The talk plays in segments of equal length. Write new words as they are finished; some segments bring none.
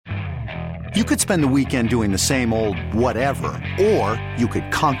You could spend the weekend doing the same old whatever, or you could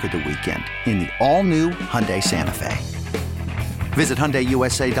conquer the weekend in the all-new Hyundai Santa Fe. Visit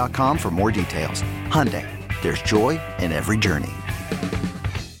HyundaiUSA.com for more details. Hyundai, there's joy in every journey.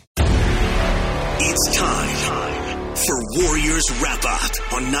 It's time for Warriors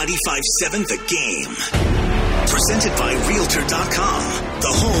Wrap-Up on 95.7 The Game. Presented by Realtor.com, the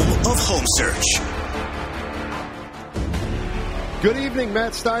home of home search. Good evening,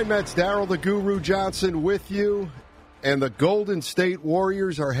 Matt Steinmetz, Daryl the Guru Johnson with you. And the Golden State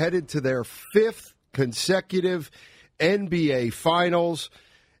Warriors are headed to their 5th consecutive NBA Finals.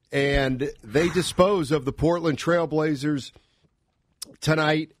 And they dispose of the Portland Trailblazers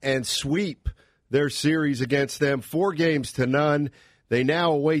tonight and sweep their series against them 4-0. They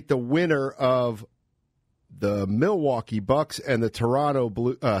now await the winner of the Milwaukee Bucks and the Toronto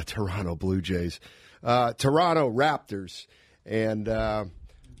Blue Jays, Toronto Raptors. And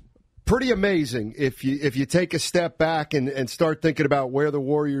pretty amazing if you take a step back and start thinking about where the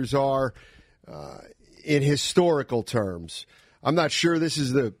Warriors are in historical terms. I'm not sure this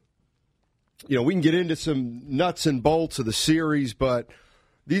is we can get into some nuts and bolts of the series, but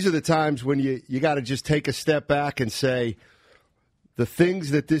these are the times when you got to just take a step back and say the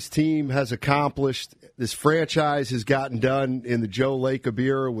things that this team has accomplished, this franchise has gotten done in the Joe Lacob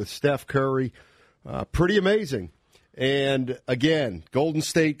era with Steph Curry, pretty amazing. And, again, Golden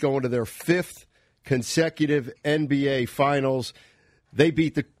State going to their 5th consecutive NBA Finals. They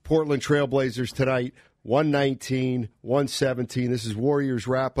beat the Portland Trailblazers tonight, 119-117. This is Warriors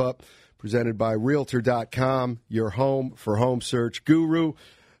Wrap-Up, presented by Realtor.com, your home for home search. Guru,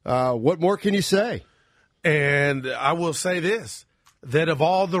 what more can you say? And I will say this, that of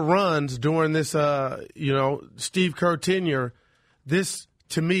all the runs during this, Steve Kerr tenure, this,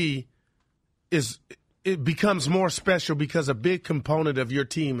 to me, it becomes more special because a big component of your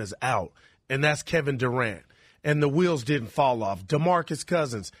team is out, and that's Kevin Durant. And the wheels didn't fall off. DeMarcus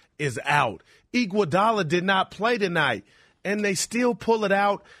Cousins is out. Iguodala did not play tonight, and they still pull it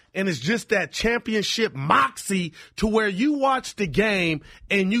out, and it's just that championship moxie to where you watch the game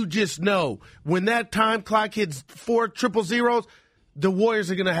and you just know when that time clock hits 4 000, the Warriors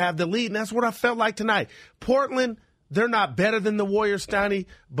are going to have the lead, and that's what I felt like tonight. Portland, they're not better than the Warriors, Steiny,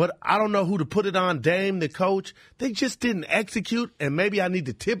 but I don't know who to put it on, Dame, the coach. They just didn't execute, and maybe I need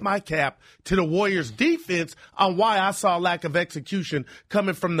to tip my cap to the Warriors' defense on why I saw lack of execution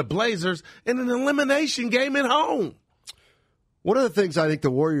coming from the Blazers in an elimination game at home. One of the things I think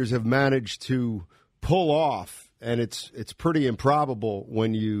the Warriors have managed to pull off, and it's pretty improbable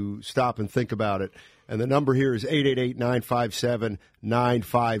when you stop and think about it, and the number here is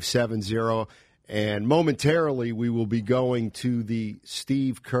 888-957-9570. And momentarily, we will be going to the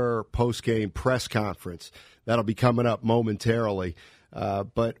Steve Kerr postgame press conference. That'll be coming up momentarily.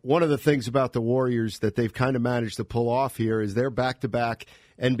 But one of the things about the Warriors that they've kind of managed to pull off here is they're back-to-back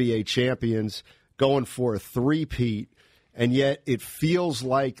NBA champions going for a three-peat, and yet it feels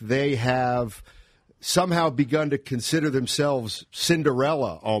like they have somehow begun to consider themselves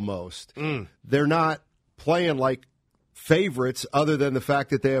Cinderella almost. They're not playing like favorites other than the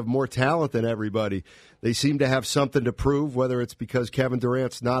fact that they have more talent than everybody. They seem to have something to prove, whether it's because Kevin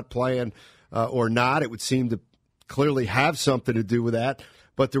Durant's not playing or not. It would seem to clearly have something to do with that.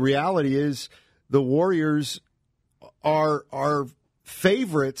 But the reality is the Warriors are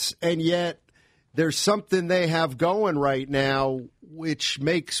favorites, and yet there's something they have going right now which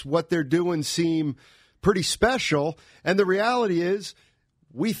makes what they're doing seem pretty special. And the reality is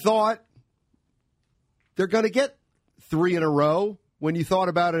we thought they're going to get 3 in a row when you thought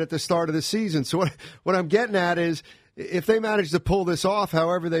about it at the start of the season. So what I'm getting at is if they manage to pull this off,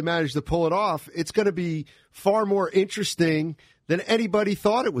 however they manage to pull it off, it's going to be far more interesting than anybody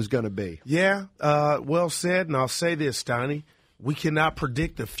thought it was going to be. Yeah, well said, and I'll say this, Steiny. We cannot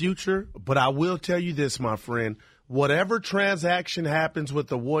predict the future, but I will tell you this, my friend. Whatever transaction happens with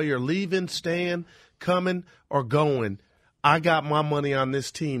the Warrior leaving, staying, coming, or going, I got my money on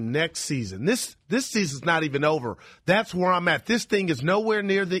this team next season. This season's not even over. That's where I'm at. This thing is nowhere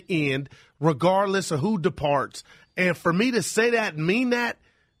near the end, regardless of who departs. And for me to say that and mean that,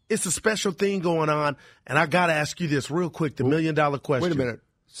 it's a special thing going on. And I got to ask you this real quick, the $1 million question. Wait a minute.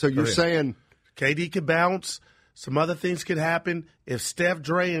 So you're saying KD could bounce. Some other things could happen. If Steph,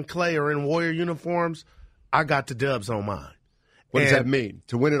 Dre, and Clay are in Warrior uniforms, I got the Dubs on mine. What does that mean?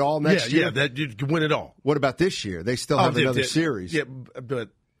 To win it all next year? Yeah, that you can win it all. What about this year? They still have another series. Yeah, but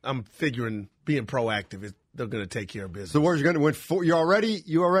I'm figuring being proactive, they're going to take care of business. The Warriors are going to win 4. You already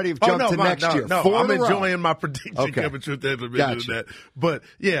have jumped to next year. No, 4 I'm enjoying my prediction. Okay. But,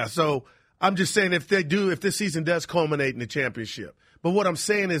 yeah, so I'm just saying if this season does culminate in the championship. But what I'm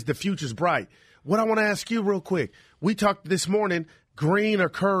saying is the future's bright. What I want to ask you real quick, we talked this morning, Green or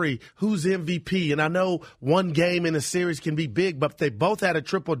Curry, who's MVP? And I know one game in a series can be big, but if they both had a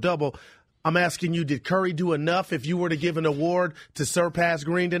triple-double, I'm asking you, did Curry do enough if you were to give an award to surpass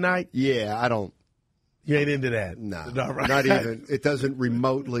Green tonight? Yeah, I don't. You ain't into that? No, right. Not even. It doesn't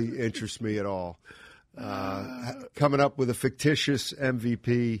remotely interest me at all. Coming up with a fictitious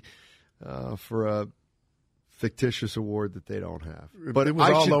MVP for a fictitious award that they don't have. But it was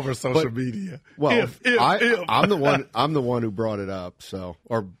all over social media. Well, I'm the one who brought it up,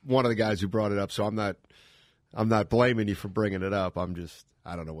 or one of the guys who brought it up. So I'm not blaming you for bringing it up.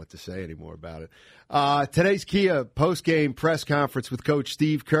 I don't know what to say anymore about it. Today's Kia post-game press conference with Coach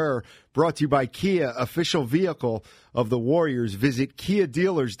Steve Kerr, brought to you by Kia, official vehicle of the Warriors. Visit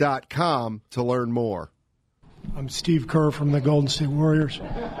KiaDealers.com to learn more. I'm Steve Kerr from the Golden State Warriors.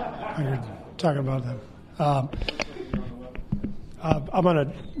 You're talking about them.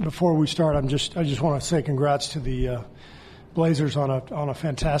 Before we start, I just want to say congrats to the Blazers on a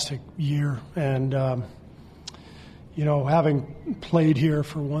fantastic year, and having played here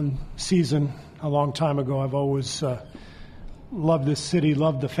for one season a long time ago, I've always loved this city,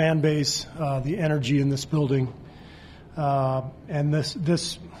 loved the fan base, the energy in this building, and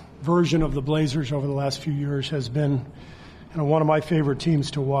this version of the Blazers over the last few years has been one of my favorite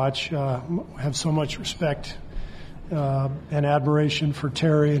teams to watch. I have so much respect and admiration for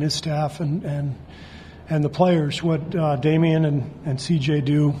Terry and his staff and the players. What Damian and CJ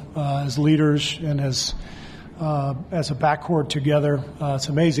do as leaders and as a backcourt together, it's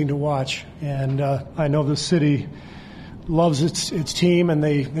amazing to watch. And I know the city loves its team, and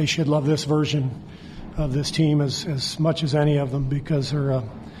they should love this version of this team as much as any of them, because they're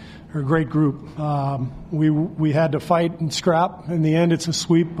a great group. We had to fight and scrap. In the end, it's a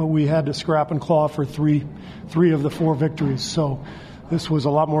sweep, but we had to scrap and claw for three of the 4 victories. So this was a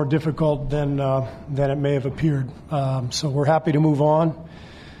lot more difficult than it may have appeared. So we're happy to move on,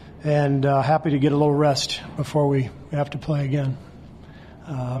 and happy to get a little rest before we have to play again.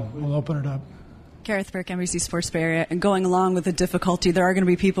 We'll open it up. Gareth Burke, NBC Sports Bay Area. And going along with the difficulty, there are going to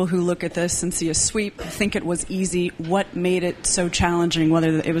be people who look at this and see a sweep, think it was easy. What made it so challenging, whether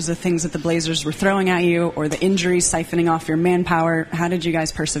it was the things that the Blazers were throwing at you or the injuries siphoning off your manpower? How did you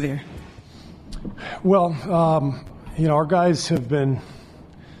guys persevere? Well, our guys they've been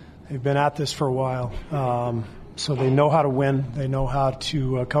at this for a while. So they know how to win. They know how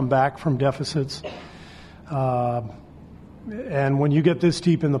to come back from deficits. And when you get this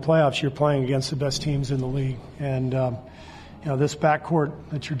deep in the playoffs, you're playing against the best teams in the league. And, this backcourt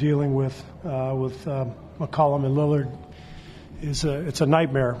that you're dealing with McCollum and Lillard it's a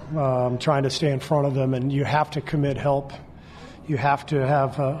nightmare trying to stay in front of them. And you have to commit help. You have to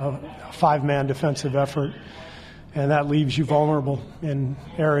have a 5-man defensive effort. And that leaves you vulnerable in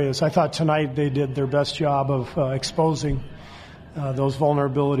areas. I thought tonight they did their best job of exposing those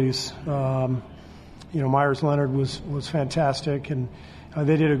vulnerabilities. Myers Leonard was fantastic, and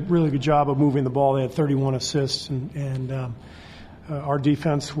they did a really good job of moving the ball. They had 31 assists, and our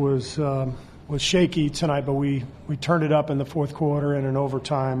defense was shaky tonight, but we turned it up in the fourth quarter and in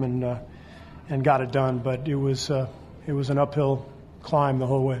overtime and got it done. But it was an uphill climb the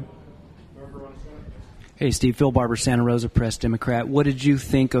whole way. Hey, Steve. Phil Barber, Santa Rosa Press Democrat. What did you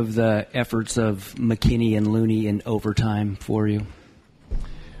think of the efforts of McKinney and Looney in overtime for you?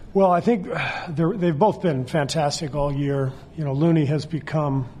 Well, I think they've both been fantastic all year. Looney has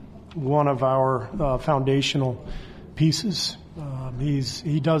become one of our foundational pieces.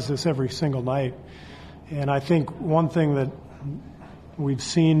 He does this every single night. And I think one thing that we've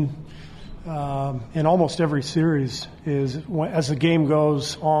seen in almost every series is as the game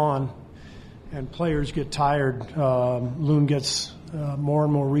goes on and players get tired, Loon gets more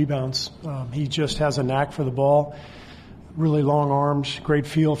and more rebounds. He just has a knack for the ball. Really long arms, great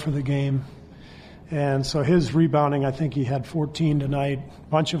feel for the game. And so his rebounding, I think he had 14 tonight,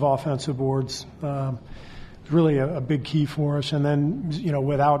 bunch of offensive boards. Really a big key for us. And then,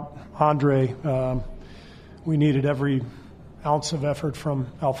 without Andre, we needed every ounce of effort from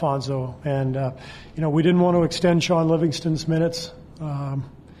Alfonso. And, we didn't want to extend Sean Livingston's minutes.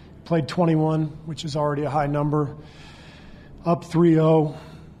 Played 21, which is already a high number. Up 3-0,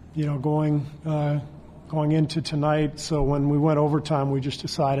 going into tonight. So when we went overtime, we just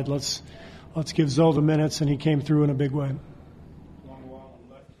decided let's give Zoe the minutes, and he came through in a big way.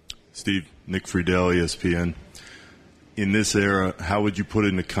 Steve, Nick Friedel, ESPN. In this era, how would you put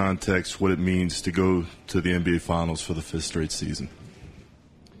into context what it means to go to the NBA Finals for the 5th straight season?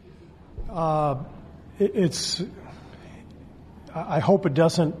 I hope it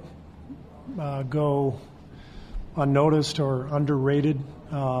doesn't go unnoticed or underrated.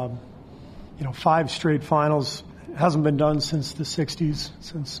 5 straight finals hasn't been done since the 60s,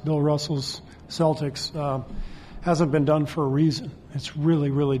 since Bill Russell's Celtics. Hasn't been done for a reason. It's really,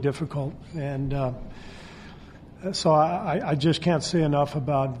 really difficult. And so I just can't say enough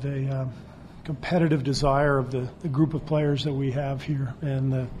about the competitive desire of the group of players that we have here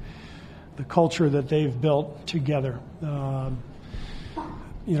and the culture that they've built together.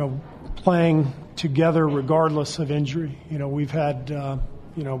 Playing together regardless of injury. We've had,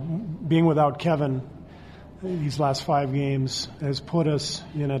 being without Kevin these last 5 games has put us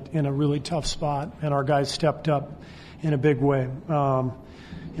in a really tough spot, and our guys stepped up in a big way. A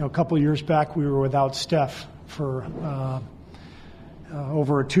couple of years back, we were without Steph for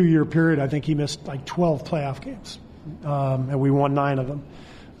over a 2-year period. I think he missed like 12 playoff games, and we won 9 of them.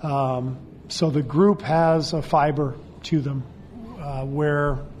 So the group has a fiber to them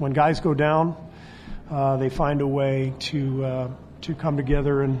where when guys go down, they find a way to come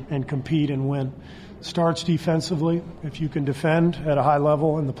together and compete and win. Starts defensively. If you can defend at a high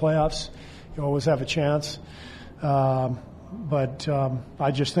level in the playoffs, you always have a chance. But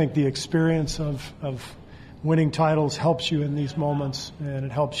I just think the experience of winning titles helps you in these moments, and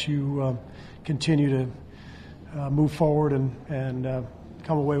it helps you continue to move forward and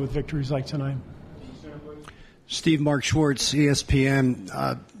come away with victories like tonight. Steve, Mark Schwartz,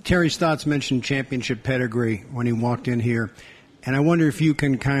 ESPN. Terry Stotts mentioned championship pedigree when he walked in here, and I wonder if you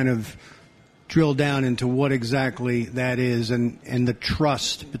can kind of drill down into what exactly that is and the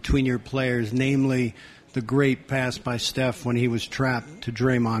trust between your players, namely the great pass by Steph when he was trapped to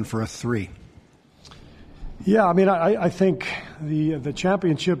Draymond for a 3. Yeah, I mean, I think the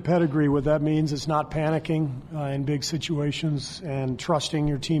championship pedigree, what that means is not panicking in big situations and trusting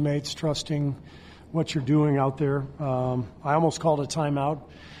your teammates, trusting what you're doing out there. I almost called a timeout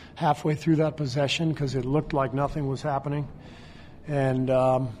halfway through that possession because it looked like nothing was happening. And,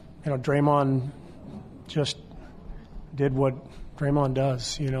 Draymond just did what Draymond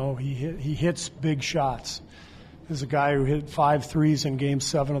does. He hits big shots. There's a guy who hit 5 threes in Game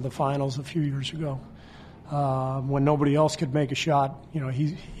 7 of the finals a few years ago. When nobody else could make a shot,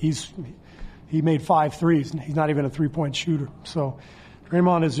 he made 5 threes. He's not even a 3-point shooter. So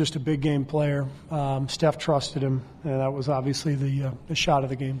Draymond is just a big game player. Steph trusted him, and that was obviously the shot of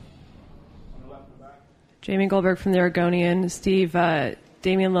the game. Jamie Goldberg from the Oregonian. Steve,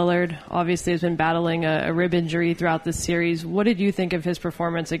 Damian Lillard obviously has been battling a rib injury throughout this series. What did you think of his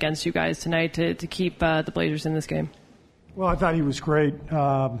performance against you guys tonight to keep the Blazers in this game? Well, I thought he was great.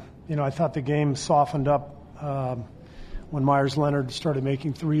 I thought the game softened up when Myers Leonard started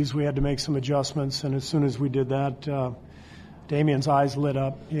making threes. We had to make some adjustments, and as soon as we did that, Damian's eyes lit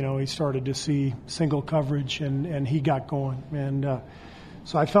up. He started to see single coverage, and he got going. And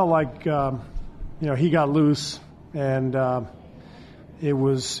so I felt like, he got loose, and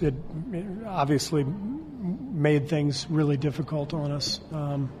it obviously made things really difficult on us.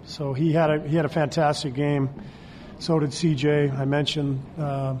 So he had a fantastic game. So did CJ. I mentioned,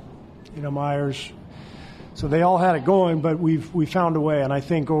 Myers. So they all had it going, but we found a way. And I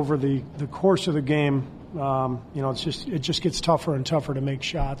think over the course of the game, it just gets tougher and tougher to make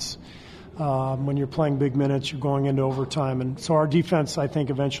shots. When you're playing big minutes, you're going into overtime. And so our defense, I think,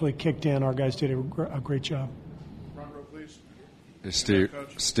 eventually kicked in. Our guys did a great job.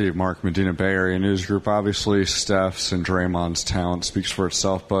 Steve, Mark Medina, Bay Area News Group. Obviously, Steph's and Draymond's talent speaks for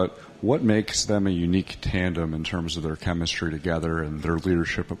itself, but what makes them a unique tandem in terms of their chemistry together and their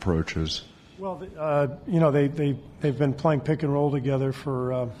leadership approaches? Well, they've been playing pick and roll together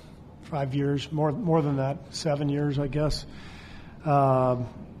for 5 years, more than that, 7 years, I guess.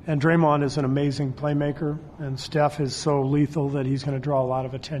 And Draymond is an amazing playmaker, and Steph is so lethal that he's going to draw a lot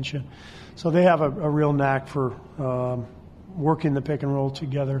of attention. So they have a real knack for working the pick and roll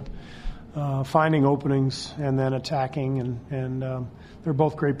together, finding openings, and then attacking. And they're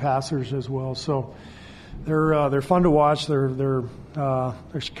both great passers as well. So they're fun to watch. They're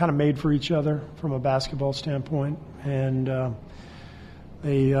kind of made for each other from a basketball standpoint, and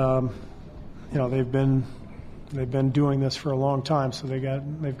they've been doing this for a long time. So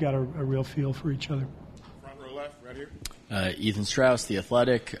they've got a real feel for each other. Front row left, right here. Ethan Strauss, The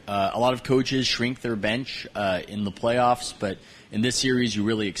Athletic. A lot of coaches shrink their bench in the playoffs, but in this series you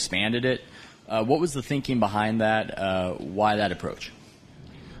really expanded it. What was the thinking behind that? Why that approach?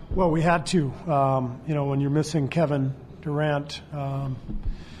 Well, we had to. When you're missing Kevin Durant,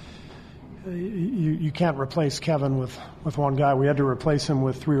 you can't replace Kevin with one guy. We had to replace him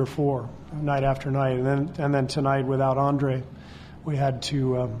with 3 or 4 night after night, and then tonight without Andre, we had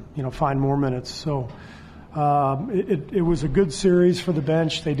to find more minutes. So it was a good series for the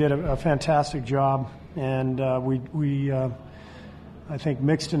bench. They did a fantastic job. and we I think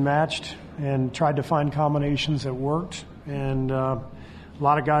mixed and matched and tried to find combinations that worked. And a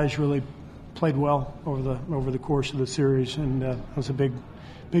lot of guys really played well over the course of the series, and that was a big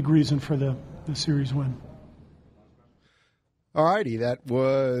reason for the series win. All righty, that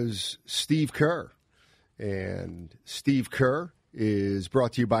was Steve Kerr. And Steve Kerr is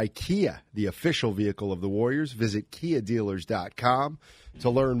brought to you by Kia, the official vehicle of the Warriors. Visit KiaDealers.com to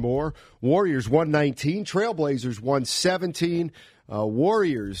learn more. Warriors 119, Trailblazers 117.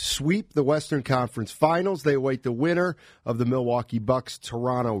 Warriors sweep the Western Conference Finals. They await the winner of the Milwaukee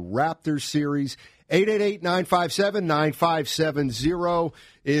Bucks-Toronto Raptors series. 888-957-9570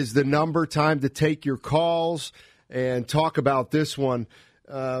 is the number. Time to take your calls and talk about this one.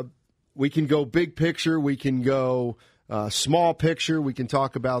 We can go big picture. We can go small picture. We can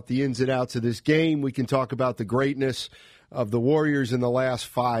talk about the ins and outs of this game. We can talk about the greatness of the Warriors in the last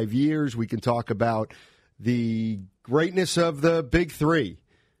 5 years. We can talk about the greatness of the big three: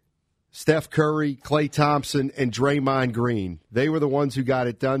 Steph Curry, Klay Thompson, and Draymond Green. They were the ones who got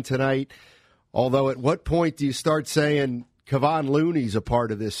it done tonight. Although, at what point do you start saying Kevon Looney's a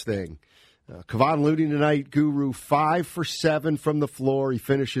part of this thing? Kevon Looney tonight, Guru, 5 for 7 from the floor. He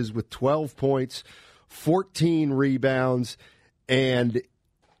finishes with 12 points, 14 rebounds. And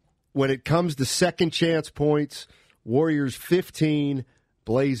when it comes to second chance points, Warriors 15,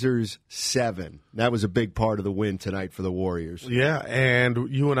 Blazers 7. That was a big part of the win tonight for the Warriors. Yeah, and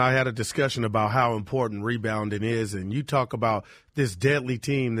you and I had a discussion about how important rebounding is, and you talk about this deadly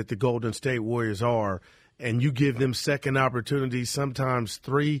team that the Golden State Warriors are, and you give them second opportunities, sometimes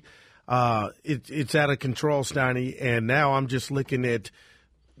 3. It's out of control, Steiny, and now I'm just looking at,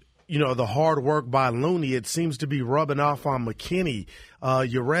 the hard work by Looney. It seems to be rubbing off on McKinney.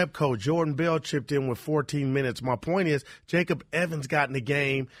 Jerebko, Jordan Bell chipped in with 14 minutes. My point is, Jacob Evans got in the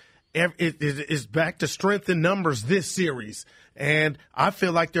game. It's back to strength in numbers this series. And I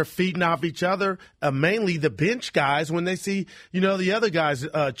feel like they're feeding off each other, mainly the bench guys, when they see, the other guys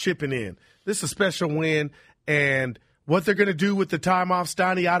chipping in. This is a special win, and what they're going to do with the time off,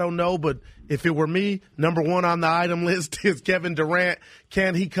 Steiny, I don't know. But if it were me, number one on the item list is Kevin Durant.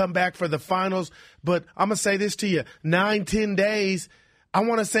 Can he come back for the finals? But I'm going to say this to you. 9-10 days, I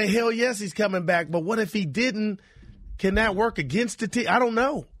want to say, hell yes, he's coming back. But what if he didn't? Can that work against the team? I don't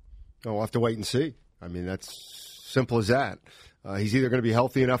know. Oh, we'll have to wait and see. I mean, that's simple as that. He's either going to be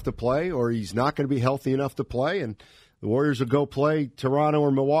healthy enough to play or he's not going to be healthy enough to play. And the Warriors will go play Toronto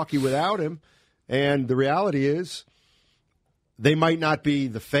or Milwaukee without him. And the reality is, they might not be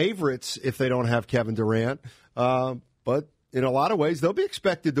the favorites if they don't have Kevin Durant, but in a lot of ways, they'll be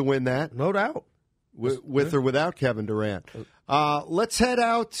expected to win that. No doubt. With or without Kevin Durant. Let's head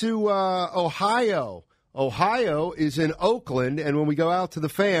out to Ohio. Ohio is in Oakland, and when we go out to the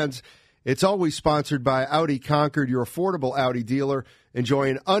fans, it's always sponsored by Audi Concord, your affordable Audi dealer. Enjoy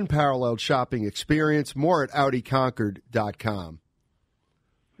an unparalleled shopping experience. More at AudiConcord.com.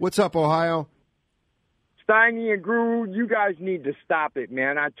 What's up, Ohio? Steiny and Guru, you guys need to stop it,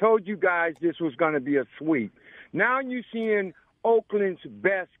 man. I told you guys this was going to be a sweep. Now you're seeing Oakland's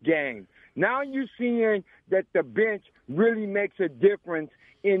best game. Now you're seeing that the bench really makes a difference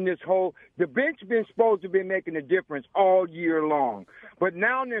in this whole – the bench been supposed to be making a difference all year long. But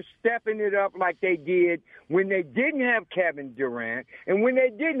now they're stepping it up like they did when they didn't have Kevin Durant and when they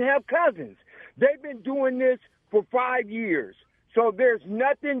didn't have Cousins. They've been doing this for 5 years. So there's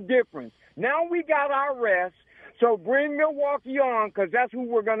nothing different. Now we got our rest, so bring Milwaukee on because that's who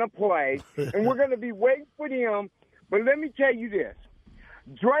we're going to play, and we're going to be waiting for them. But let me tell you this.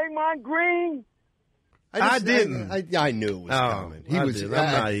 Draymond Green. I knew it was coming.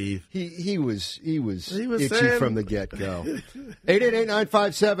 I'm naive. He was itchy from the get-go.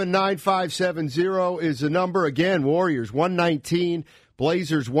 888-957-9570 is the number. Again, Warriors 119,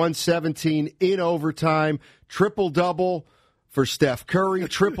 Blazers 117 in overtime. Triple-double for Steph Curry,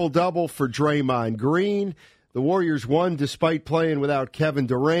 triple-double for Draymond Green. The Warriors won despite playing without Kevin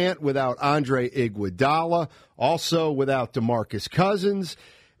Durant, without Andre Iguodala, also without DeMarcus Cousins,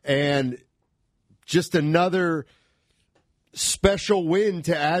 and just another special win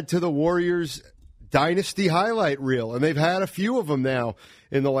to add to the Warriors' dynasty highlight reel. And they've had a few of them now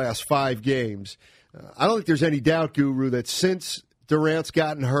in the last 5 games. I don't think there's any doubt, Guru, that since Durant's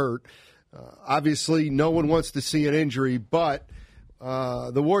gotten hurt, obviously, no one wants to see an injury, but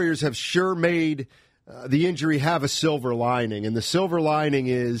the Warriors have sure made the injury have a silver lining. And the silver lining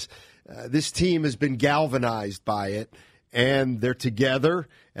is this team has been galvanized by it, and they're together,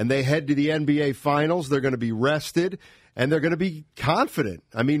 and they head to the NBA Finals. They're going to be rested, and they're going to be confident.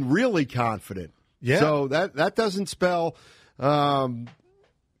 I mean, really confident. Yeah. So that doesn't spell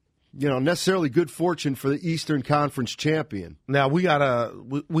necessarily good fortune for the Eastern Conference champion. Now we got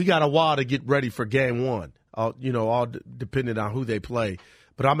a while to get ready for Game 1. All depending on who they play.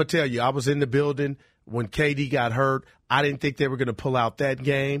 But I'm gonna tell you, I was in the building when KD got hurt. I didn't think they were going to pull out that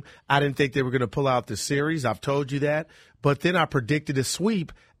game. I didn't think they were going to pull out the series. I've told you that. But then I predicted a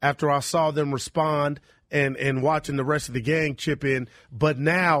sweep after I saw them respond and watching the rest of the gang chip in. But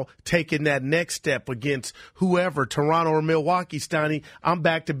now taking that next step against whoever, Toronto or Milwaukee, Steiny, I'm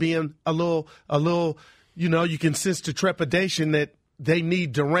back to being a little, you can sense the trepidation that they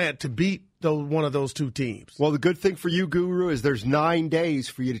need Durant to beat one of those two teams. Well, the good thing for you, Guru, is there's 9 days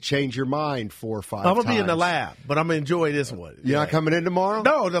for you to change your mind 4 or 5 times. I'm going to be in the lab, but I'm going to enjoy this one. You're not coming in tomorrow?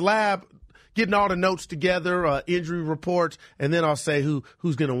 No, the lab, getting all the notes together, injury reports, and then I'll say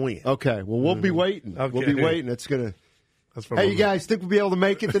who's going to win. Okay, well, we'll be waiting. Okay. We'll be waiting. It's going to... Hey, you guys think we'll be able to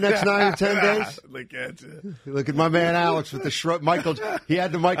make it the next 9 or 10 days? Look at you. Look at my man Alex with the shrug. He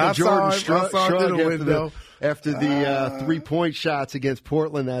had the Michael Jordan shrug after the 3-point shots against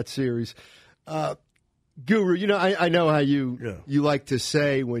Portland that series. Guru, I know how you like to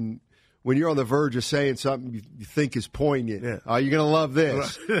say when you're on the verge of saying something you think is poignant. Yeah. You're going to love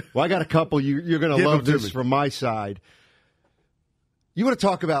this. Well, I got a couple you're going to love this from my side. You want to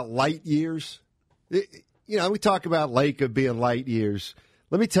talk about light years? We talk about Laker being light years.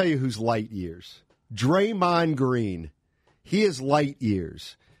 Let me tell you who's light years. Draymond Green. He is light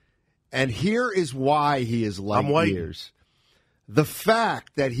years. And here is why he is light years. The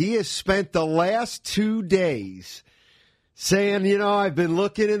fact that he has spent the last 2 days saying, I've been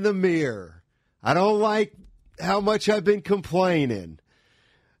looking in the mirror. I don't like how much I've been complaining.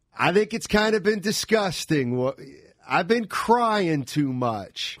 I think it's kind of been disgusting. I've been crying too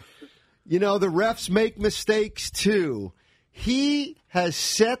much. The refs make mistakes too. He has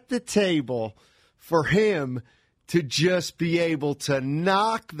set the table for him to just be able to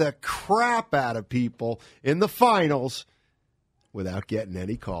knock the crap out of people in the finals without getting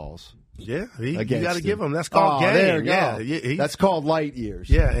any calls. Yeah, you got to give him. That's called game. There you go. That's called light years.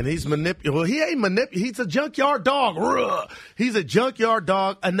 Yeah, and he's manipulating. Well, he ain't manipulating. He's a junkyard dog. He's a junkyard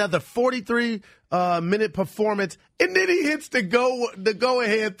dog. Another 43-minute performance, and then he hits the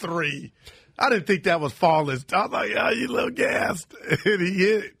go-ahead 3. I didn't think that was flawless. I was like, you little gassed. And he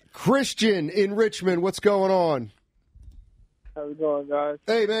hit it. Christian in Richmond, what's going on? How's it going, guys?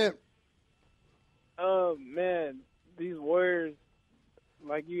 Hey, man. Man, these Warriors,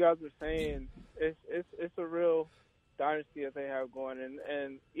 like you guys were saying, it's a real dynasty that they have going,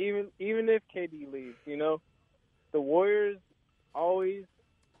 and even if KD leaves, the Warriors always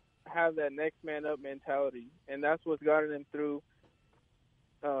have that next man up mentality, and that's what's gotten them through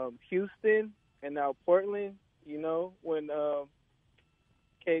Houston and now Portland. When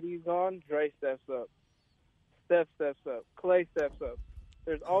KD's gone, Dre steps up, Steph steps up, Clay steps up.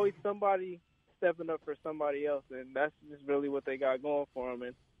 There's always somebody stepping up for somebody else, and that's just really what they got going for them.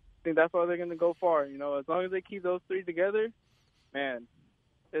 And I think that's why they're going to go far. As long as they keep those 3 together, man,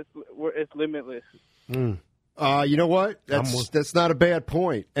 it's limitless. You know what? That's not a bad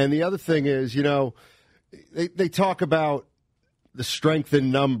point. And the other thing is, they talk about the strength in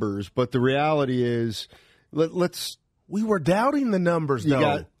numbers, but the reality is, we were doubting the numbers,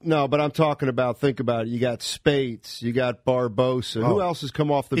 though. But I'm talking about, think about it. You got Spates, you got Barbosa. Who else has come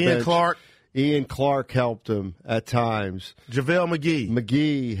off the bench? Ian Clark helped him at times. JaVale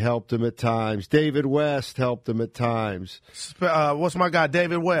McGee helped him at times. David West helped him at times. What's my guy,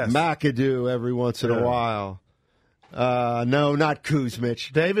 David West? McAdoo every once in a while. No, not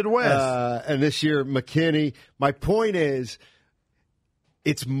Kuzmic. David West. And this year, McKinney. My point is,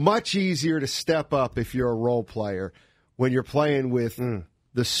 it's much easier to step up if you're a role player when you're playing with the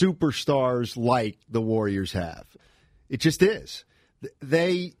superstars like the Warriors have. It just is.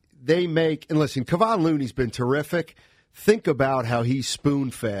 They make, and listen, Kevon Looney's been terrific. Think about how he's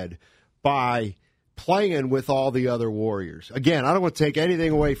spoon-fed by playing with all the other Warriors. Again, I don't want to take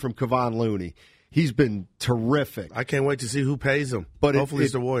anything away from Kevon Looney. He's been terrific. I can't wait to see who pays him. But hopefully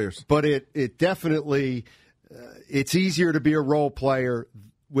it's the Warriors. But it definitely, it's easier to be a role player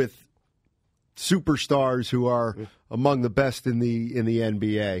with superstars who are among the best in the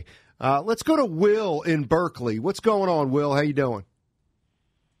NBA. Let's go to Will in Berkeley. What's going on, Will? How you doing?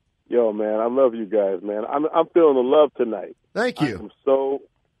 Yo, man, I love you guys, man. I'm feeling the love tonight. Thank you.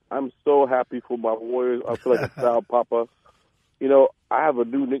 I'm so happy for my Warriors. I feel like a proud papa. I have a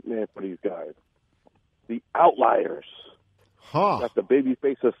new nickname for these guys. The Outliers. That's the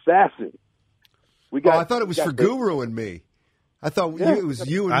babyface assassin. I thought it was for Guru and me. I thought it was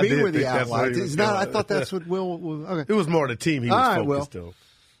you and me were the Outliers. It's not. I thought that's what Will was. Okay. It was more the team he was focused on.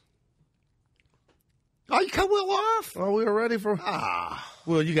 Oh, you cut Will off? Oh, we were ready for...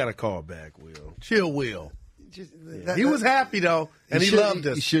 Will, you got to call back, Will. Chill, Will. He was happy, though, and he loved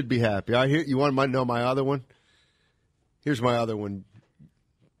us. He should be happy. You want to know my other one? Here's my other one.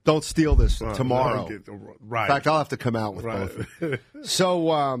 Don't steal this tomorrow. Right. In fact, I'll have to come out with both.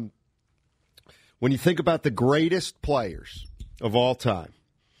 So when you think about the greatest players of all time,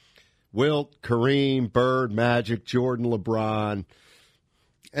 Wilt, Kareem, Bird, Magic, Jordan, LeBron,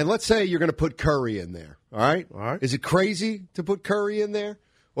 and let's say you're going to put Curry in there, all right? All right. Is it crazy to put Curry in there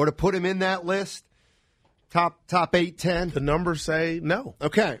or to put him in that list? Top 8, 10? The numbers say no.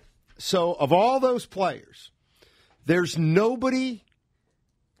 Okay. So of all those players, there's nobody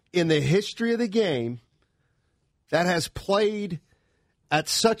in the history of the game that has played at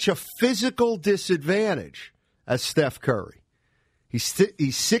such a physical disadvantage as Steph Curry. He's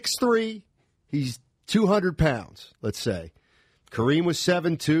 6'3", he's 200 pounds, let's say. Kareem was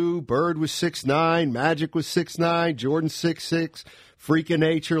 7'2", Bird was 6'9", Magic was 6'9", Jordan 6'6", freak of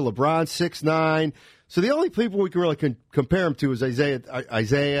nature, LeBron 6'9". So the only people we can really compare him to is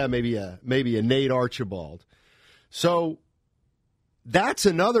Isaiah, maybe a Nate Archibald. So that's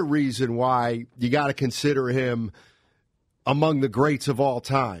another reason why you got to consider him among the greats of all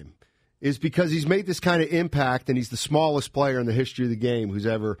time, is because he's made this kind of impact, and he's the smallest player in the history of the game who's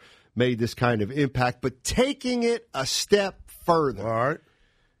ever made this kind of impact. But taking it a step further, all right,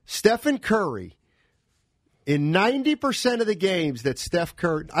 Stephen Curry, in 90% of the games that Steph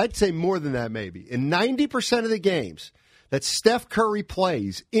Curry, I'd say more than that maybe, in 90% of the games that Steph Curry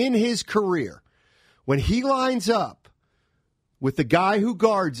plays in his career, when he lines up with the guy who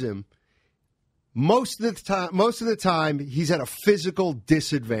guards him, most of the time he's at a physical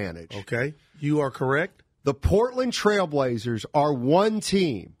disadvantage. Okay, you are correct. The Portland Trailblazers are one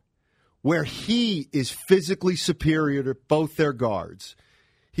team where he is physically superior to both their guards.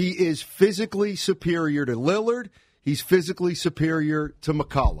 He is physically superior to Lillard. He's physically superior to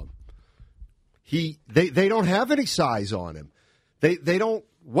McCollum. They don't have any size on him. They don't.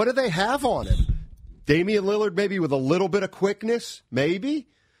 What do they have on him? Damian Lillard maybe with a little bit of quickness, maybe.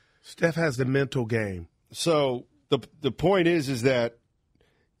 Steph has the mental game. So the point is that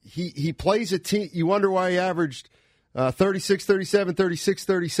he plays a team. You wonder why he averaged 36, 37, 36,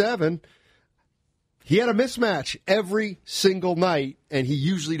 37. He had a mismatch every single night, and he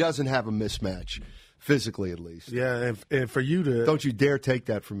usually doesn't have a mismatch, physically at least. Yeah, and for you to... Don't you dare take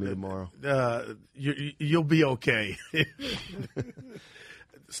that from me tomorrow. You'll be okay.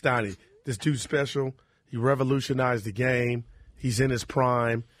 Steiny, this dude's special. He revolutionized the game. He's in his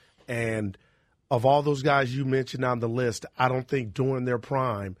prime. And of all those guys you mentioned on the list, I don't think during their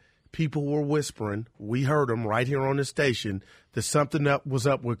prime, people were whispering, we heard them right here on the station, that something was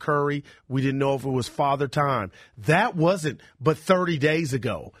up with Curry. We didn't know if it was father time. That wasn't but 30 days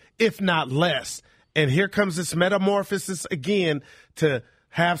ago, if not less. And here comes this metamorphosis again to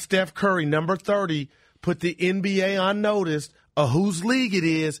have Steph Curry, number 30, put the NBA on notice of whose league it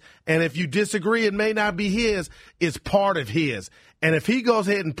is. And if you disagree, it may not be his. It's part of his. And if he goes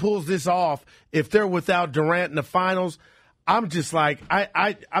ahead and pulls this off, if they're without Durant in the finals, I'm just like,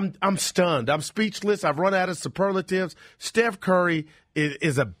 I'm stunned. I'm speechless. I've run out of superlatives. Steph Curry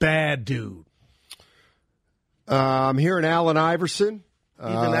is a bad dude. I'm hearing Allen Iverson.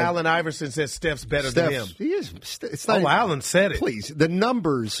 Even Allen Iverson says Steph's better than him. He is. It's not Allen said it. Please, the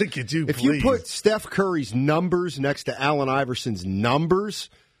numbers. Look at you, if you put Steph Curry's numbers next to Allen Iverson's numbers,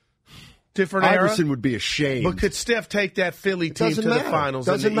 different Iverson era. would be ashamed. But could Steph take that Philly team to the finals?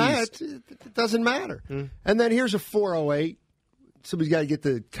 Doesn't in the matter. East? It doesn't matter. And then here's a 408. Somebody's got to get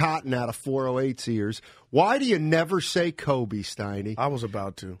the cotton out of 408's ears. Why do you never say Kobe, Steiny? I was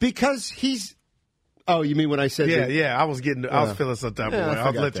about to. Because he's. Oh, you mean when I said that? Yeah. I was feeling some type of way.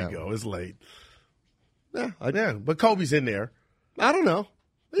 I'll let you go. It's late. Yeah, but Kobe's in there. I don't know.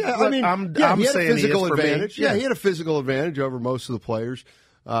 Yeah, Look, I mean, I'm he had a saying physical he is for me. advantage. Yeah, he had a physical advantage over most of the players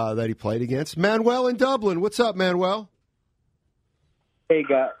that he played against. Manuel in Dublin. What's up, Manuel? Hey,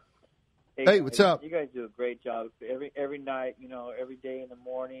 guys. Hey, what's up? You guys do a great job every night. Every day in the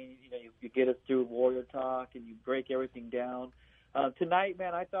morning. You get us through Warrior Talk and you break everything down. Tonight,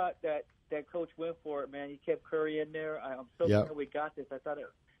 man, I thought that coach went for it, man. He kept Curry in there. I'm so glad we got this. I thought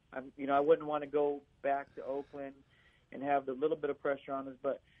I wouldn't want to go back to Oakland and have the little bit of pressure on us,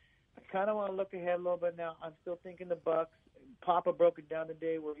 but I kind of want to look ahead a little bit now. I'm still thinking the Bucks. Papa broke it down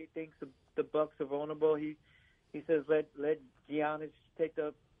today where he thinks the Bucks are vulnerable. He says let Giannis take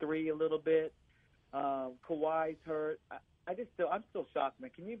the three a little bit. Kawhi's hurt. I'm still shocked,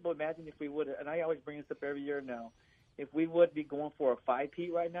 man. Can you imagine if we would? And I always bring this up every year now. If we would be going for a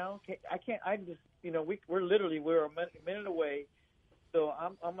 5-peat right now, I can't. I'm just, we're a minute away. So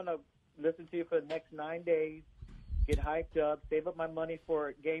I'm gonna listen to you for the next 9 days, get hyped up, save up my money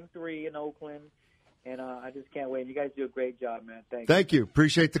for Game 3 in Oakland, and I just can't wait. You guys do a great job, man. Thank you.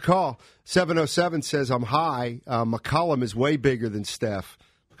 Appreciate the call. 707 says, I'm high. McCollum is way bigger than Steph.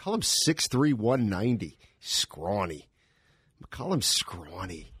 McCollum's 6'3", 190. Scrawny. McCollum's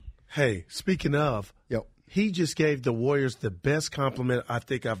scrawny. Hey, speaking of, he just gave the Warriors the best compliment I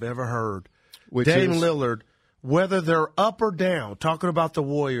think I've ever heard. Dame Lillard, whether they're up or down, talking about the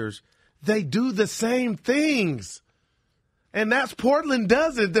Warriors, they do the same things. And that's Portland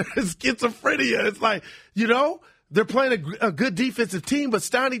does it. There's schizophrenia. It's like, they're playing a good defensive team, but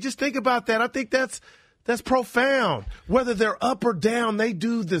Steiny, just think about that. I think that's profound. Whether they're up or down, they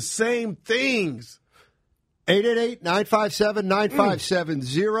do the same things.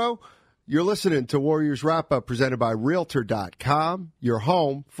 888-957-9570. You're listening to Warriors Wrap-Up presented by Realtor.com, your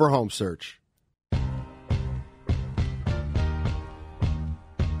home for home search.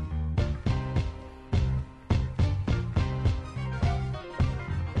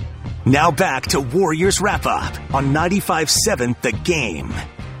 Now back to Warriors Wrap-Up on 95.7 The Game.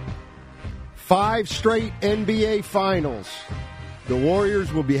 5 straight NBA Finals. The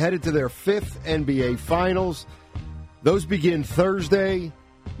Warriors will be headed to their 5th NBA Finals. Those begin Thursday,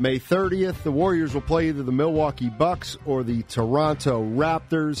 May 30th. The Warriors will play either the Milwaukee Bucks or the Toronto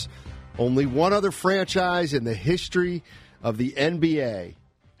Raptors. Only one other franchise in the history of the NBA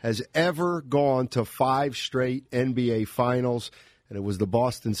has ever gone to 5 straight NBA Finals, and it was the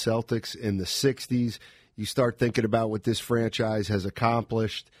Boston Celtics in the 60s. You start thinking about what this franchise has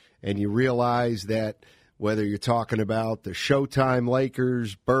accomplished, and you realize that whether you're talking about the Showtime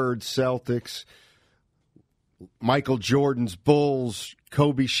Lakers, Bird Celtics, Michael Jordan's Bulls,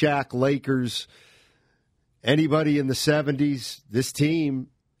 Kobe Shaq Lakers, anybody in the 70s, this team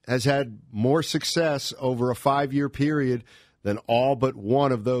has had more success over a 5-year period than all but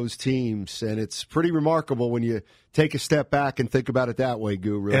one of those teams. And it's pretty remarkable when you take a step back and think about it that way,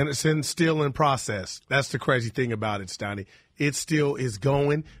 Guru. And it's still in process. That's the crazy thing about it, Steiny. It still is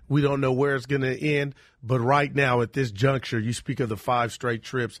going. We don't know where it's going to end. But right now, at this juncture, you speak of the 5 straight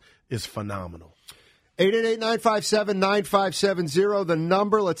trips, is phenomenal. 888-957-9570, the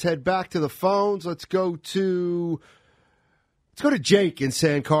number. Let's head back to the phones. Let's go to Jake in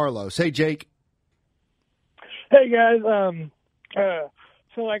San Carlos. Hey, Jake. Hey, guys.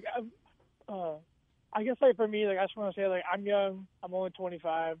 I guess, for me, I just want to say, I'm young. I'm only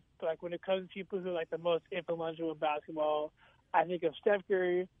 25. But, when it comes to people who are, the most influential in basketball, I think of Steph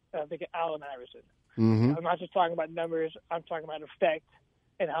Curry and I think of Allen Iverson. Mm-hmm. I'm not just talking about numbers. I'm talking about effect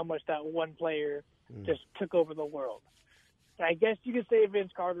and how much that one player just took over the world. And I guess you could say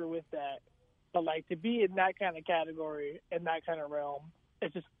Vince Carter with that. But, to be in that kind of category, in that kind of realm,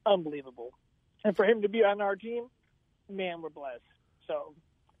 it's just unbelievable. And for him to be on our team, man, we're blessed. So,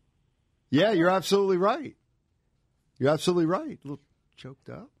 yeah, you're absolutely right. You're absolutely right. A little choked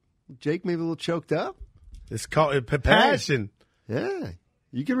up. Jake, maybe a little choked up. It's called passion. Hey. Yeah,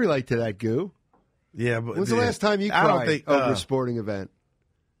 you can relate to that, Goo. Yeah, but when's the last time you cried over a sporting event?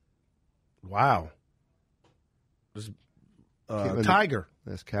 Wow. Tiger.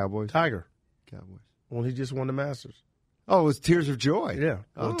 That's Cowboys. Tiger. Cowboys. Well, he just won the Masters. Oh, it was Tears of Joy. Yeah.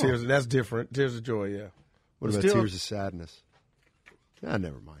 Well, Tears. That's different. Tears of Joy, yeah. What about Tears of Sadness?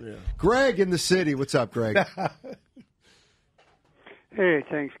 Never mind. Yeah. Greg in the city. What's up, Greg? Hey,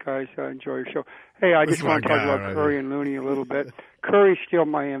 thanks, guys. I enjoy your show. Hey, I just want to talk about Curry and Looney a little bit. Curry's still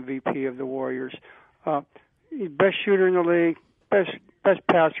my MVP of the Warriors. Best shooter in the league, best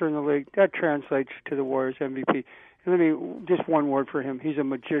passer in the league. That translates to the Warriors MVP. And just one word for him. He's a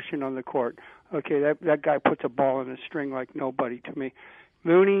magician on the court. Okay, that guy puts a ball in a string like nobody to me.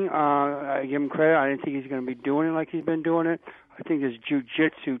 Looney, I give him credit. I didn't think he's going to be doing it like he's been doing it. I think his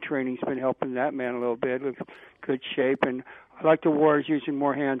jiu-jitsu training's been helping that man a little bit. Looks good shape. And I like the Warriors using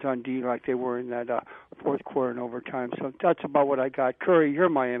more hands on D like they were in that fourth quarter and overtime. So that's about what I got. Curry, you're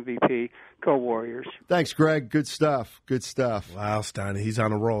my MVP. Go Warriors. Thanks, Greg. Good stuff. Good stuff. Wow, Steiner. He's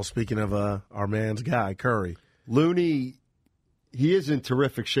on a roll. Speaking of our man's guy, Curry. Looney, he is in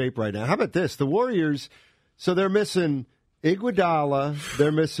terrific shape right now. How about this? The Warriors, so they're missing Iguodala.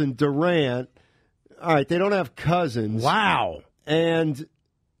 They're missing Durant. All right, they don't have Cousins. Wow. And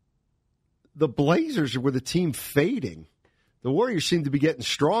the Blazers were the team fading. The Warriors seem to be getting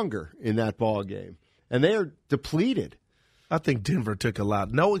stronger in that ball game, and they are depleted. I think Denver took a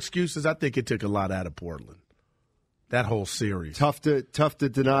lot. No excuses. I think it took a lot out of Portland. That whole series. Tough to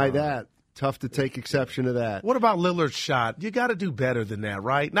deny that. Tough to take exception to that. What about Lillard's shot? You got to do better than that,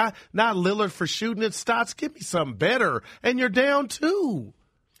 right? Not Lillard for shooting at Stotts. Give me something better, and you're down 2.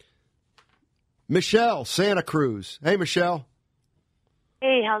 Michelle, Santa Cruz. Hey, Michelle.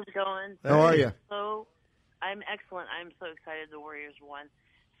 Hey, how's it going? How are you? So, I'm excellent. I'm so excited the Warriors won.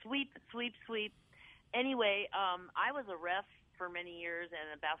 Sweep, sweep, sweep. Anyway, I was a ref for many years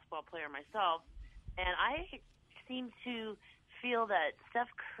and a basketball player myself, and I seem to feel that Steph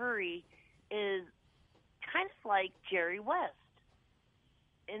Curry is kind of like Jerry West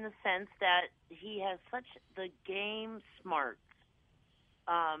in the sense that he has such the game smarts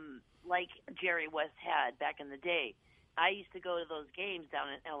like Jerry West had back in the day. I used to go to those games down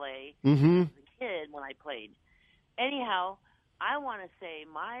in L.A. Mm-hmm. as a kid when I played. Anyhow, I want to say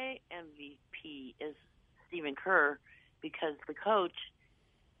my MVP is Stephen Kerr because the coach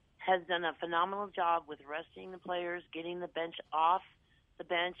has done a phenomenal job with resting the players, getting the bench off the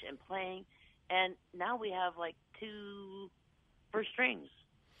bench and playing. And now we have like 2 first strings,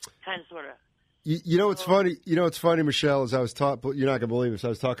 kind of, sort of. You know what's funny? You know what's funny, Michelle, is I was you're not going to believe this. I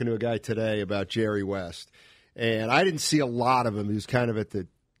was talking to a guy today about Jerry West, and I didn't see a lot of him. He was kind of at the,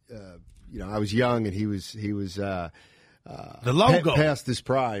 I was young, and he was the logo past his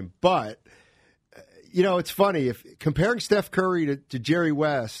prime. But it's funny if comparing Steph Curry to Jerry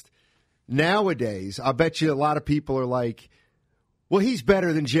West nowadays. I bet you a lot of people are like, well, he's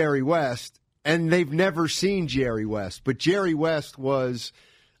better than Jerry West, and they've never seen Jerry West. But Jerry West was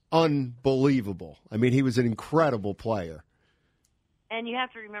unbelievable. I mean, he was an incredible player. And you have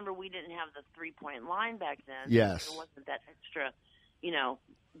to remember we didn't have the three-point line back then. Yes. There wasn't that extra,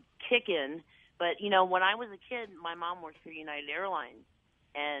 kick-in. But, when I was a kid, my mom worked for United Airlines,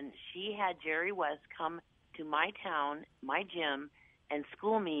 and she had Jerry West come to my town, my gym, and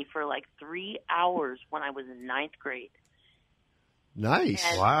school me for like 3 hours when I was in 9th grade. Nice.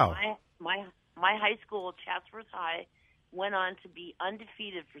 And wow. My high school, Chatsworth High, went on to be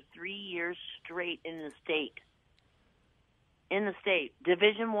undefeated for 3 years straight in the state.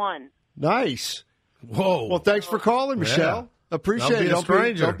 Division I. Nice. Whoa. Well, thanks for calling, Michelle. Yeah. Appreciate it. Don't be a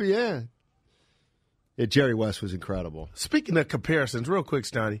stranger. Don't be. Yeah, Jerry West was incredible. Speaking of comparisons, real quick,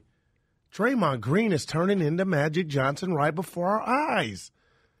 Stoney, Draymond Green is turning into Magic Johnson right before our eyes.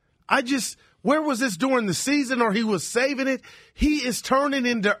 Where was this during the season, or he was saving it? He is turning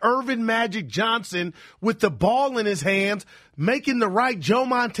into Irvin Magic Johnson with the ball in his hands, making the right Joe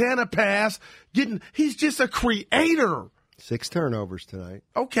Montana pass. He's just a creator. 6 turnovers tonight.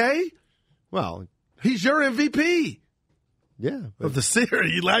 Okay. Well, he's your MVP. Yeah. Of the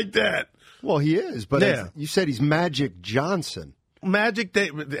series. You like that? Well, he is, but yeah. You said he's Magic Johnson. Magic,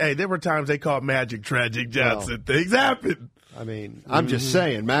 there were times they called Magic Tragic Johnson. Well, things happen. I mean, I'm just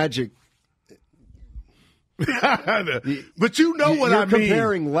saying, Magic. But you know what I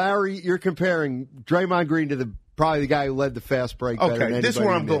mean. You're comparing Draymond Green to probably the guy who led the fast break better than anybody this is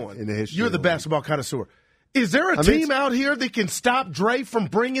where I'm going. In the history. You're the basketball connoisseur. Is there a team out here that can stop Dre from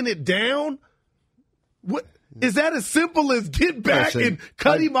bringing it down? What is that as simple as get back and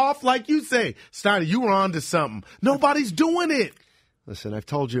cut him off like you say? Steiner, you were on to something. Nobody's doing it. Listen, I've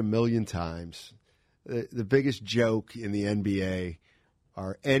told you a million times, the biggest joke in the NBA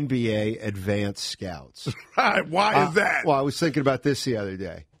are NBA advanced scouts. Right. Why is that? Well, I was thinking about this the other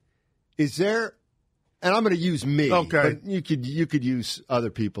day. Is there, and I'm going to use me, okay. But you could use other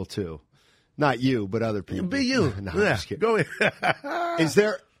people too. Not you, but other people. Be you. No, yeah, I'm just kidding. Go ahead. Is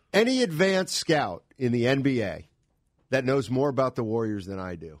there any advanced scout in the NBA that knows more about the Warriors than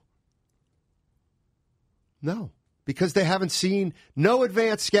I do? No, because they haven't seen no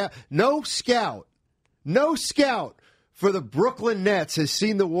advanced scout. No scout for the Brooklyn Nets has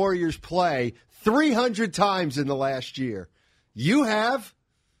seen the Warriors play 300 times in the last year. You have.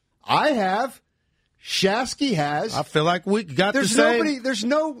 I have. Shasky has. I feel like we got the same. There's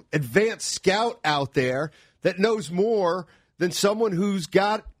no advanced scout out there that knows more than someone who's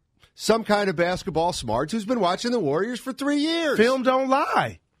got some kind of basketball smarts who's been watching the Warriors for 3 years. Film don't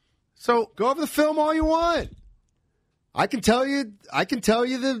lie. So go over the film all you want. I can tell you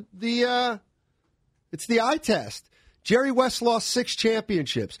the it's the eye test. Jerry West lost 6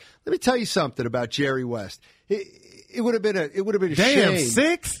 championships. Let me tell you something about Jerry West. It would have been a damn shame.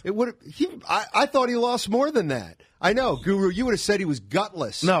 6. It would have. I thought he lost more than that. I know, Guru. You would have said he was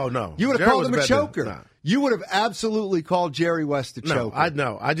gutless. No. You would have called him a choker. You would have absolutely called Jerry West a choker. I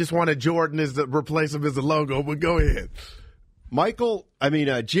know. I just wanted Jordan replace him as the logo. But go ahead,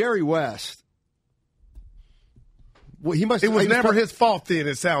 Jerry West. Well, he must. It was never his fault. Then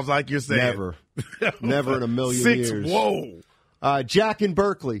it sounds like you're saying never in a million 6. years. Whoa. Jack in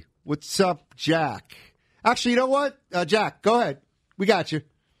Berkeley. What's up, Jack? Actually, you know what? Jack, go ahead. We got you.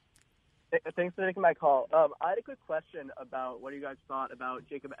 Thanks for taking my call. I had a quick question about what you guys thought about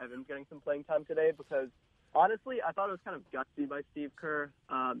Jacob Evans getting some playing time today, because honestly, I thought it was kind of gutsy by Steve Kerr.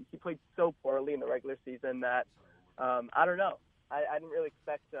 He played so poorly in the regular season that, I don't know. I didn't really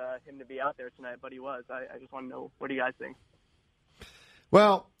expect him to be out there tonight, but he was. I just want to know, what do you guys think?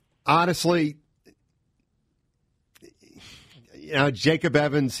 Well, honestly, Jacob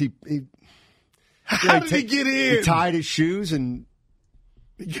Evans, how did he get in? He tied his shoes and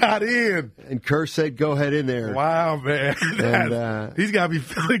he got in. And Kerr said, "Go ahead in there." Wow, man! And, he's got to be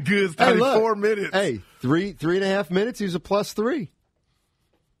feeling good. It's 4 minutes. Hey, 3.5 minutes. He was a +3.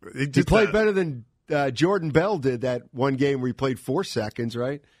 He played better than Jordan Bell did that one game where he played 4 seconds,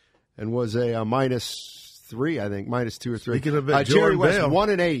 right? And was a -3, I think, -2 or 3. Speaking of Jerry West, Bell.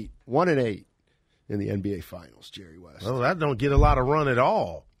 1-8 in the NBA Finals. Jerry West. Well, that don't get a lot of run at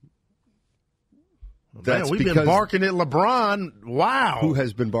all. That's man, we've been barking at LeBron. Wow. Who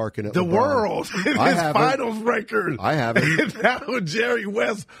has been barking at the LeBron? world? His finals record. I haven't. Now with Jerry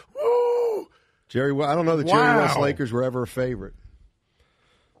West. Woo! I don't know that Jerry West Lakers were ever a favorite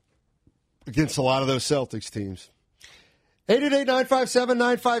against a lot of those Celtics teams.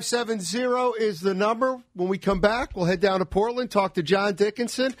 888-957-9570 is the number. When we come back, we'll head down to Portland, talk to John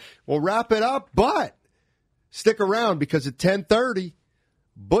Dickinson. We'll wrap it up, but stick around because at 10:30,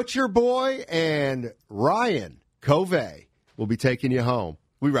 Butcher Boy and Ryan Covey will be taking you home.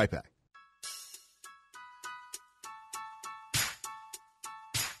 We'll be right back.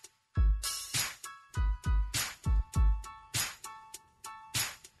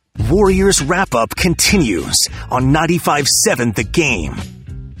 Warriors Wrap-Up continues on 95.7 The Game.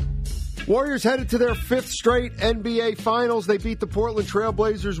 Warriors headed to their 5th straight NBA Finals. They beat the Portland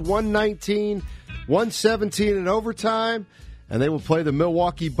Trailblazers 119-117 in overtime. And they will play the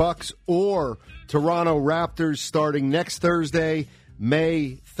Milwaukee Bucks or Toronto Raptors starting next Thursday,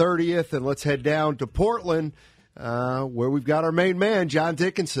 May 30th. And let's head down to Portland, where we've got our main man, John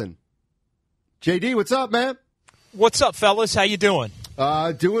Dickinson. JD, what's up, man? What's up, fellas? How you doing?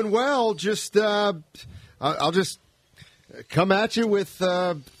 Doing well. Just I'll just come at you with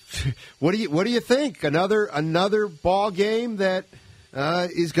what do you think? Another ball game that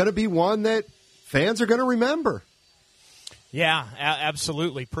is going to be one that fans are going to remember. Yeah,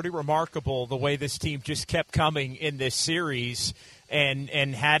 absolutely. Pretty remarkable the way this team just kept coming in this series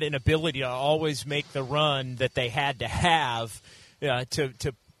and had an ability to always make the run that they had to have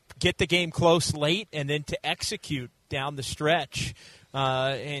to get the game close late and then to execute down the stretch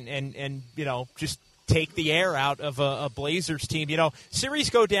and just take the air out of a Blazers team. Series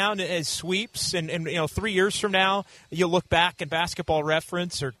go down as sweeps, and 3 years from now, you'll look back in Basketball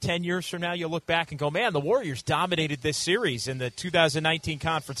Reference, or 10 years from now, you'll look back and go, man, the Warriors dominated this series in the 2019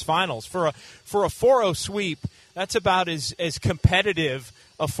 Conference Finals. For a 4-0 sweep, that's about as competitive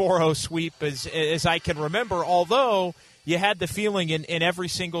a 4-0 sweep as I can remember, although you had the feeling in every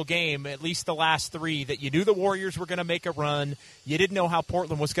single game, at least the last 3, that you knew the Warriors were going to make a run. You didn't know how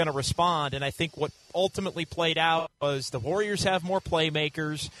Portland was going to respond, and I think what ultimately played out was the Warriors have more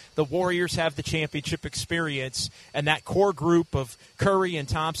playmakers, the Warriors have the championship experience, and that core group of Curry and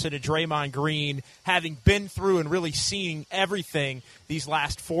Thompson and Draymond Green, having been through and really seen everything these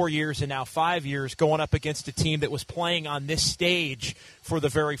last 4 years and now 5 years, going up against a team that was playing on this stage for the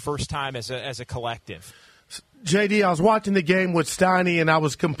very first time as a collective. JD, I was watching the game with Steiny, and I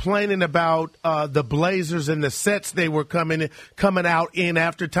was complaining about the Blazers and the sets they were coming out in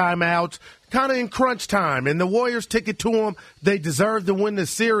after timeouts, kind of in crunch time. And the Warriors took it to them. They deserved to win the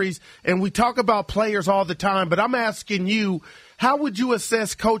series. And we talk about players all the time, but I'm asking you, how would you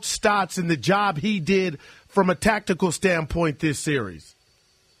assess Coach Stotts and the job he did from a tactical standpoint this series?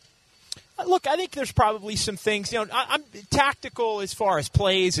 Look, I think there's probably some things, I'm tactical as far as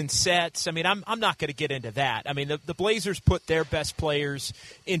plays and sets. I mean, I'm not going to get into that. I mean, the Blazers put their best players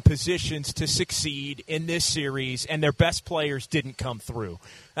in positions to succeed in this series, and their best players didn't come through.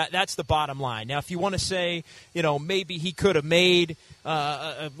 That's the bottom line. Now, if you want to say, maybe he could have made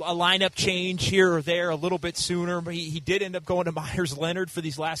a lineup change here or there a little bit sooner, but he did end up going to Myers Leonard for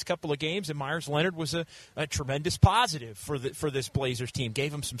these last couple of games, and Myers Leonard was a tremendous positive for this Blazers team.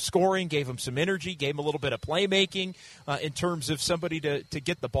 Gave him some scoring, gave him some energy, gave him a little bit of playmaking in terms of somebody to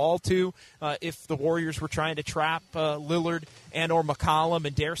get the ball to if the Warriors were trying to trap Lillard and or McCollum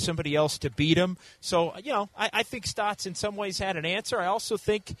and dare somebody else to beat him. So, I think Stotts in some ways had an answer. I also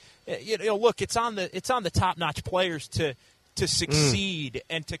think, look, it's on the top-notch players to succeed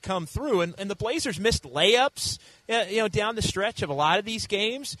and to come through. And the Blazers missed layups, down the stretch of a lot of these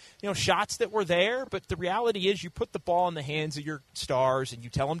games, shots that were there. But the reality is you put the ball in the hands of your stars and you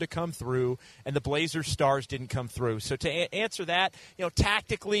tell them to come through, and the Blazers stars didn't come through. So to answer that,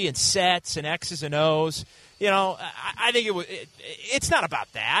 tactically and sets and X's and O's, I think it's not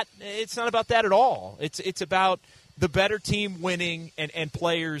about that. It's not about that at all. It's about the better team winning and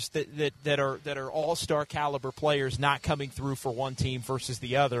players that are all-star caliber players not coming through for one team versus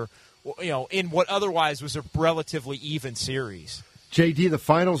the other, in what otherwise was a relatively even series. JD, the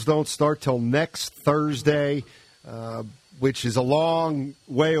finals don't start till next Thursday, which is a long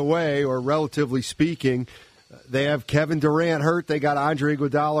way away, or relatively speaking. They have Kevin Durant hurt. They got Andre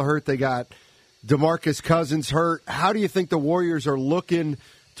Iguodala hurt. They got DeMarcus Cousins hurt. How do you think the Warriors are looking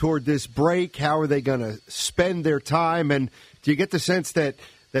toward this break? How are they going to spend their time? And do you get the sense that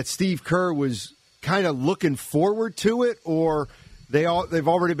Steve Kerr was kind of looking forward to it, or they've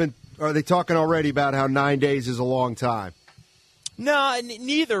already been? Are they talking already about how 9 days is a long time? No,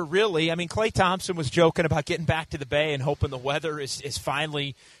 neither really. I mean, Klay Thompson was joking about getting back to the Bay and hoping the weather is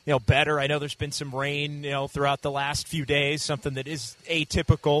finally, better. I know there's been some rain, throughout the last few days, something that is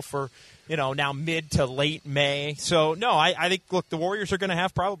atypical for, now mid to late May. So, no, I think, look, the Warriors are going to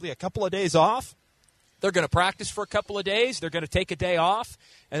have probably a couple of days off. They're going to practice for a couple of days. They're going to take a day off,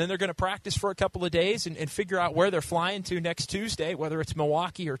 and then they're going to practice for a couple of days and figure out where they're flying to next Tuesday, whether it's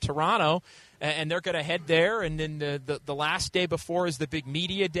Milwaukee or Toronto. And they're going to head there, and then the last day before is the big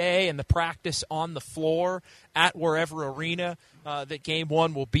media day and the practice on the floor at wherever arena that Game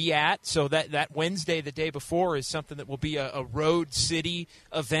 1 will be at. So that Wednesday, the day before, is something that will be a road city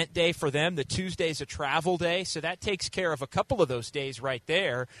event day for them. The Tuesday is a travel day, so that takes care of a couple of those days right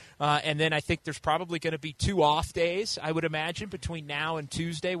there. And then I think there's probably going to be 2 off days, I would imagine, between now and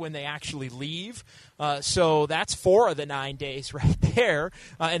Tuesday when they actually leave. So that's 4 of the 9 days right there.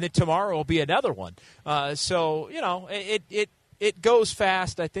 And then tomorrow will be another one. So, it goes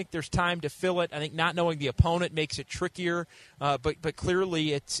fast. I think there's time to fill it. I think not knowing the opponent makes it trickier. But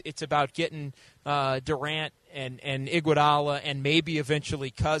clearly it's about getting Durant and Iguodala and maybe eventually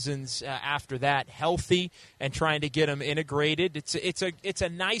Cousins after that healthy and trying to get them integrated. It's a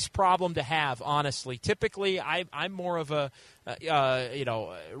nice problem to have, honestly. Typically, I'm more of a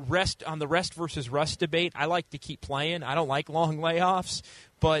rest on the rest versus rust debate. I like to keep playing. I don't like long layoffs.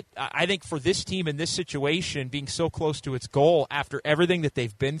 But I think for this team in this situation, being so close to its goal after everything that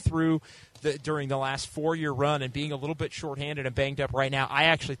they've been through during the last 4-year run and being a little bit shorthanded and banged up right now, I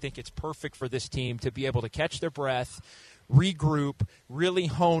actually think it's perfect for this team to be able to catch their breath, regroup, really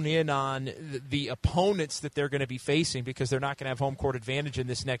hone in on the opponents that they're going to be facing, because they're not going to have home court advantage in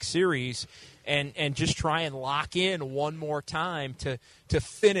this next series, and just try and lock in one more time to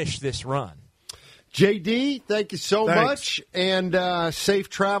finish this run. JD, thank you so much, and safe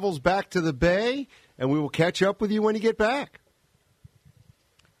travels back to the Bay, and we will catch up with you when you get back.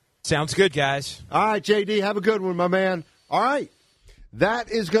 Sounds good, guys. All right, JD, have a good one, my man. All right,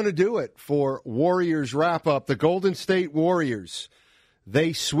 that is going to do it for Warriors Wrap-Up. The Golden State Warriors,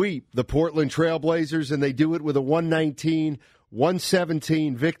 they sweep the Portland Trail Blazers, and they do it with a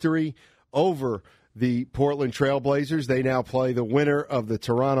 119-117 victory over the Portland Trail Blazers. They now play the winner of the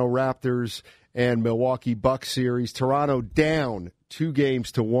Toronto Raptors and Milwaukee Bucks series. Toronto down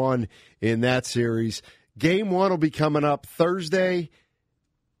 2-1 in that series. Game 1 will be coming up Thursday,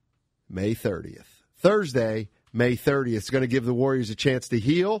 May 30th. Thursday, May 30th. It's going to give the Warriors a chance to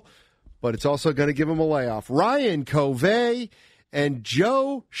heal, but it's also going to give them a layoff. Ryan Covey and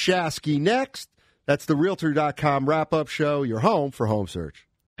Joe Shasky next. That's the Realtor.com wrap-up show, your home for home search.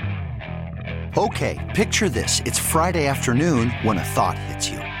 Okay, picture this. It's Friday afternoon when a thought hits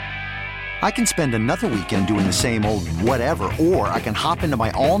you. I can spend another weekend doing the same old whatever, or I can hop into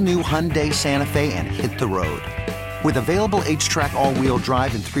my all-new Hyundai Santa Fe and hit the road. With available H-Track all-wheel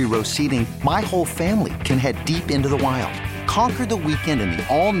drive and 3-row seating, my whole family can head deep into the wild. Conquer the weekend in the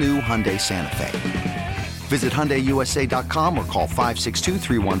all-new Hyundai Santa Fe. Visit HyundaiUSA.com or call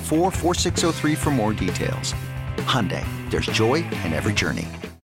 562-314-4603 for more details. Hyundai, there's joy in every journey.